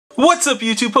What's up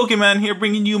YouTube, Pokemon here,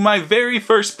 bringing you my very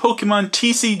first Pokemon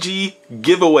TCG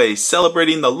giveaway,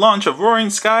 celebrating the launch of Roaring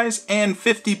Skies and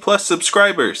 50 plus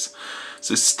subscribers.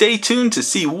 So stay tuned to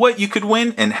see what you could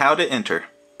win and how to enter.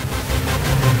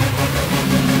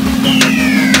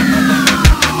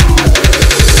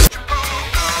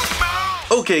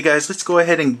 Okay guys, let's go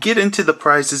ahead and get into the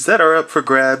prizes that are up for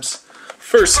grabs.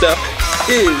 First up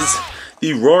is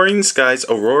the Roaring Skies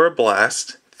Aurora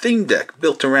Blast theme deck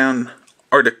built around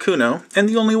Articuno, and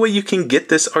the only way you can get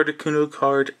this Articuno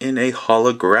card in a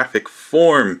holographic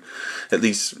form, at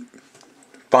least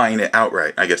buying it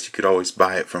outright. I guess you could always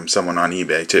buy it from someone on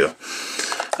eBay too.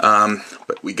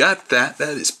 But we got that.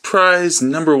 That is prize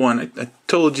number one. I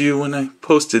told you when I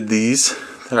posted these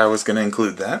that I was going to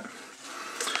include that.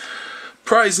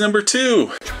 Prize number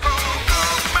two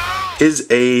is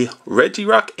a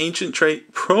Regirock Ancient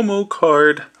Trait promo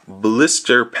card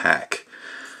blister pack.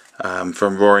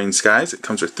 From Roaring Skies. It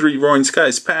comes with 3 Roaring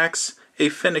Skies packs,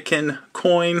 a Fennekin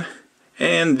coin,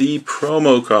 and the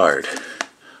promo card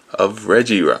of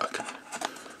Regirock.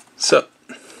 So,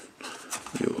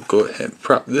 we will go ahead and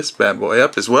prop this bad boy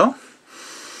up as well.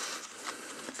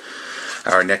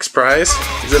 Our next prize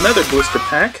is another blister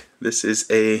pack. This is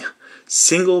a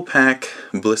single pack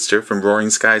blister from Roaring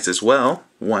Skies as well.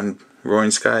 1 Roaring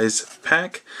Skies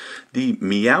pack, the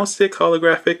Meowstic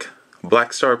Holographic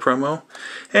Black Star promo,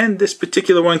 and this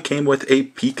particular one came with a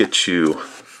Pikachu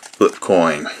flip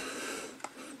coin.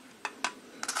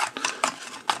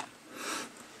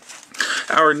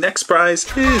 Our next prize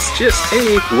is just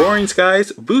a Roaring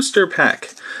Skies booster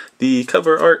pack. The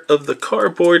cover art of the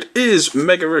cardboard is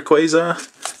Mega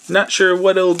Rayquaza. Not sure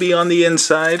what it'll be on the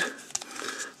inside,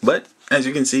 but as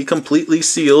you can see, completely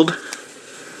sealed.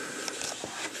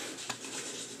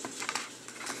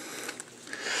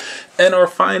 And our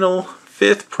final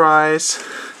 5th prize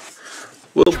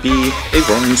will be a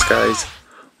Roaring Skies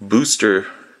booster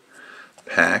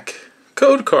pack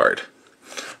code card.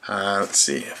 Let's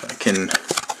see if I can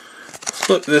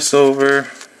flip this over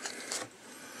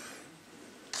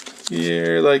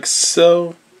here like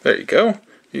so. There you go.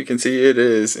 You can see it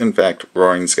is in fact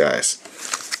Roaring Skies.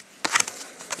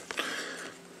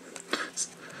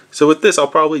 So with this, I'll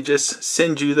probably just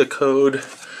send you the code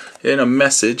in a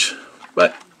message,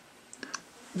 but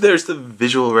there's the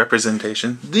visual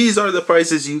representation. These are the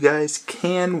prizes you guys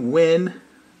can win.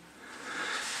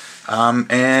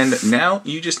 And now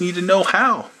you just need to know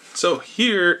how. So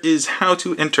here is how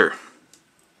to enter.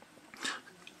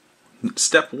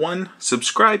 Step 1,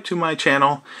 subscribe to my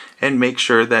channel and make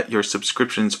sure that your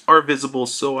subscriptions are visible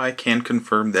so I can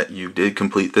confirm that you did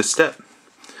complete this step.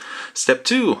 Step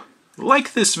 2,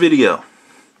 like this video.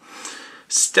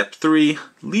 Step 3,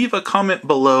 leave a comment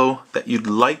below that you'd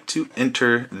like to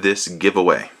enter this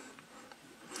giveaway.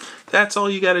 That's all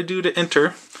you got to do to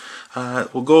enter.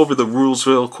 We'll go over the rules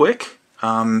real quick.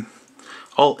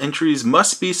 All entries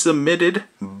must be submitted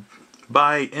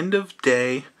by end of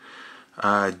day,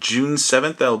 June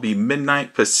 7th. That'll be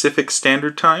midnight Pacific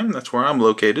Standard Time. That's where I'm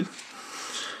located.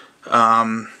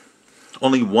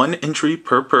 Only 1 entry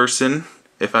per person.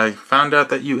 If I found out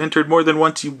that you entered more than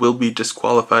once, you will be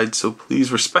disqualified, so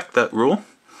please respect that rule.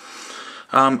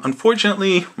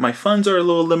 Unfortunately, my funds are a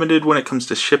little limited when it comes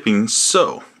to shipping,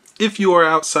 so if you are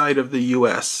outside of the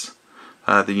US,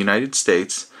 the United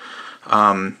States,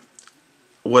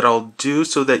 what I'll do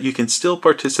so that you can still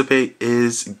participate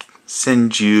is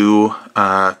send you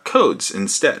codes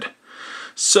instead.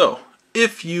 So,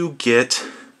 if you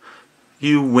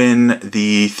win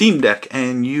the theme deck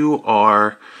and you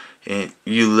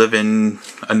live in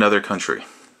another country,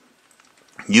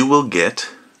 you will get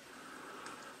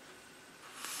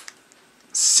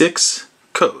 6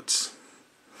 codes.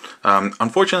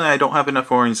 Unfortunately, I don't have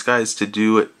enough Roaring Skies to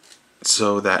do it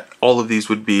so that all of these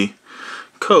would be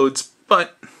codes,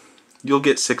 but you'll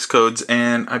get 6 codes,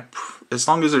 and as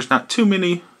long as there's not too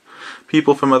many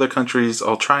people from other countries,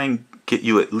 I'll try and get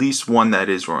you at least 1 that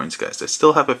is Roaring Skies. I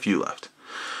still have a few left.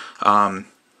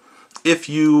 If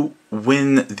you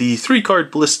win the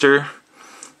 3-card blister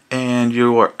and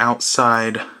you are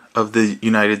outside of the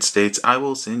United States, I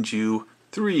will send you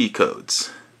 3 codes.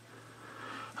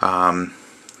 And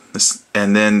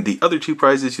then the other 2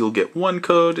 prizes, you'll get 1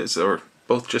 code, or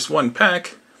both just 1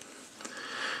 pack.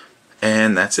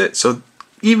 And that's it. So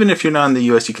even if you're not in the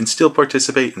US, you can still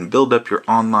participate and build up your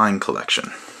online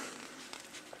collection.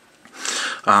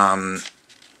 I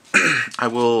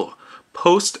will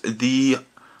post the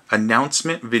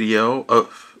announcement video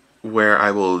of where I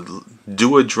will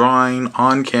do a drawing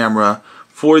on camera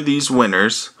for these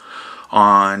winners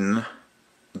on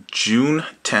June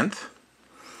 10th.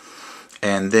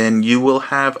 And then you will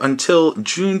have until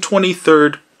June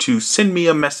 23rd to send me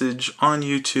a message on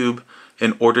YouTube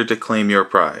in order to claim your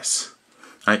prize.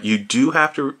 You do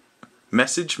have to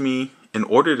message me in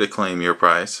order to claim your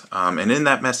prize, and in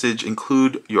that message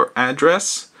include your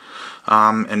address,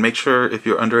 and make sure if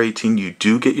you're under 18 you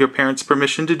do get your parents'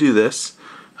 permission to do this.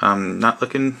 I'm not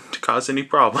looking to cause any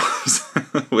problems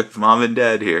with mom and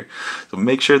dad here, so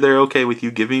make sure they're okay with you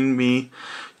giving me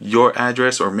your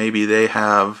address, or maybe they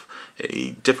have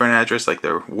a different address, like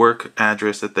their work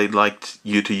address, that they'd like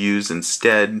you to use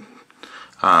instead.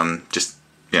 Just,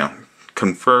 you know,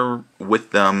 confirm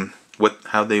with them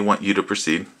how they want you to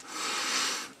proceed.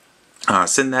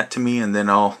 Send that to me, and then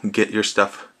I'll get your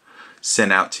stuff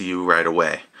sent out to you right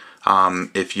away.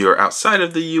 If you're outside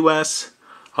of the US,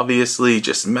 obviously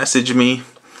just message me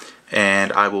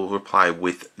and I will reply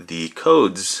with the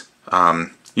codes.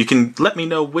 You can let me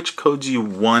know which codes you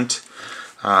want.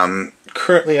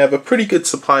 Currently I have a pretty good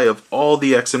supply of all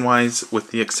the X and Ys,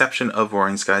 with the exception of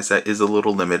Roaring Skies. That is a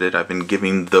little limited. I've been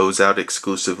giving those out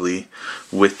exclusively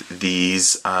with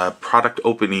these product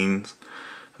opening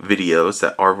videos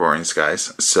that are Roaring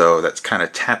Skies. So that's kind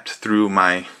of tapped through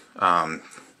my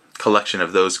collection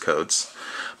of those codes.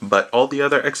 But all the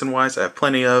other X and Ys I have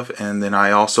plenty of, and then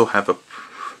I also have a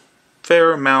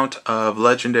fair amount of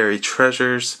legendary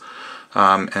treasures,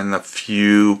 and a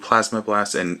few Plasma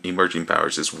Blasts and Emerging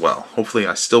Powers as well. Hopefully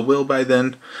I still will by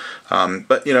then.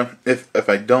 But you know, if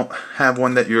I don't have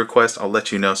one that you request, I'll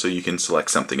let you know so you can select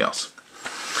something else.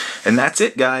 And that's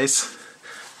it, guys.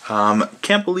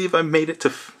 Can't believe I made it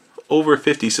to over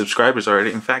 50 subscribers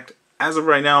already. In fact, as of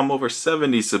right now, I'm over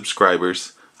 70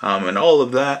 subscribers. And all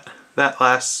of that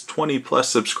last 20 plus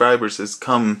subscribers has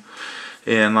come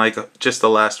in like just the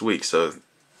last week. So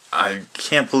I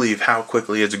can't believe how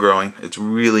quickly it's growing. It's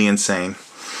really insane.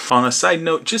 On a side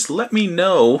note, just let me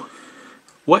know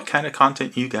what kind of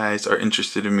content you guys are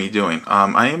interested in me doing.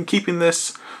 I am keeping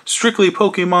this strictly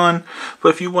Pokemon, but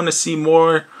if you want to see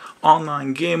more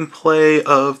online gameplay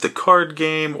of the card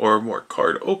game, or more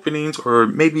card openings, or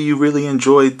maybe you really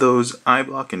enjoyed those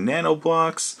iBlock and Nano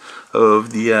blocks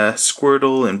of the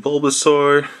Squirtle and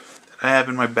Bulbasaur that I have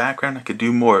in my background, I could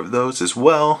do more of those as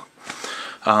well.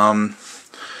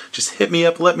 Just hit me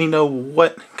up, let me know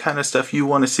what kind of stuff you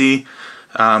want to see,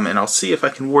 and I'll see if I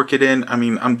can work it in. I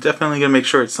mean, I'm definitely going to make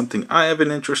sure it's something I have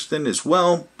an interest in as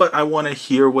well, but I want to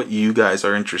hear what you guys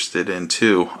are interested in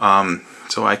too,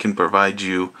 so I can provide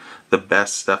you the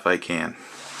best stuff I can.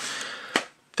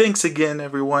 Thanks again,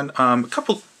 everyone. A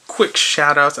couple quick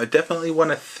shout outs. I definitely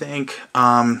want to thank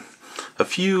a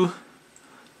few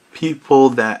people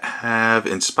that have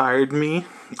inspired me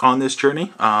on this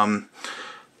journey. A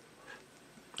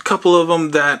couple of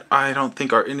them that I don't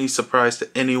think are any surprise to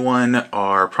anyone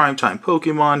are Primetime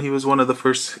Pokemon. He was one of the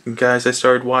first guys I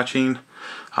started watching.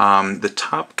 The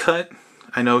Top Cut,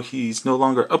 I know he's no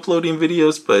longer uploading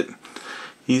videos, but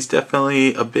he's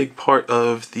definitely a big part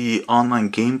of the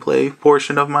online gameplay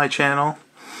portion of my channel.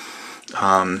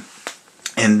 And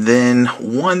then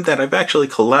one that I've actually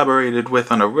collaborated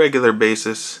with on a regular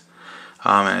basis,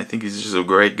 and I think he's just a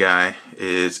great guy,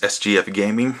 is SGF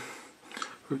Gaming.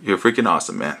 You're freaking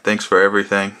awesome, man. Thanks for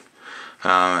everything.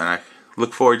 And I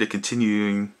look forward to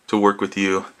continuing to work with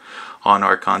you on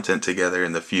our content together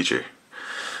in the future.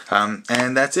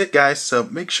 And that's it, guys. So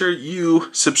make sure you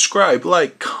subscribe,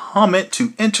 like, comment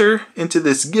to enter into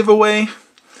this giveaway.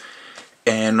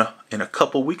 And in a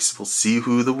couple weeks, we'll see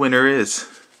who the winner is.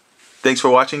 Thanks for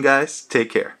watching, guys. Take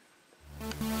care.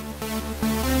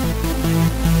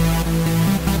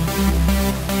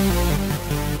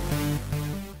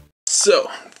 So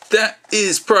that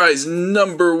is prize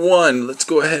number 1. Let's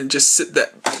go ahead and just sit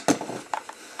that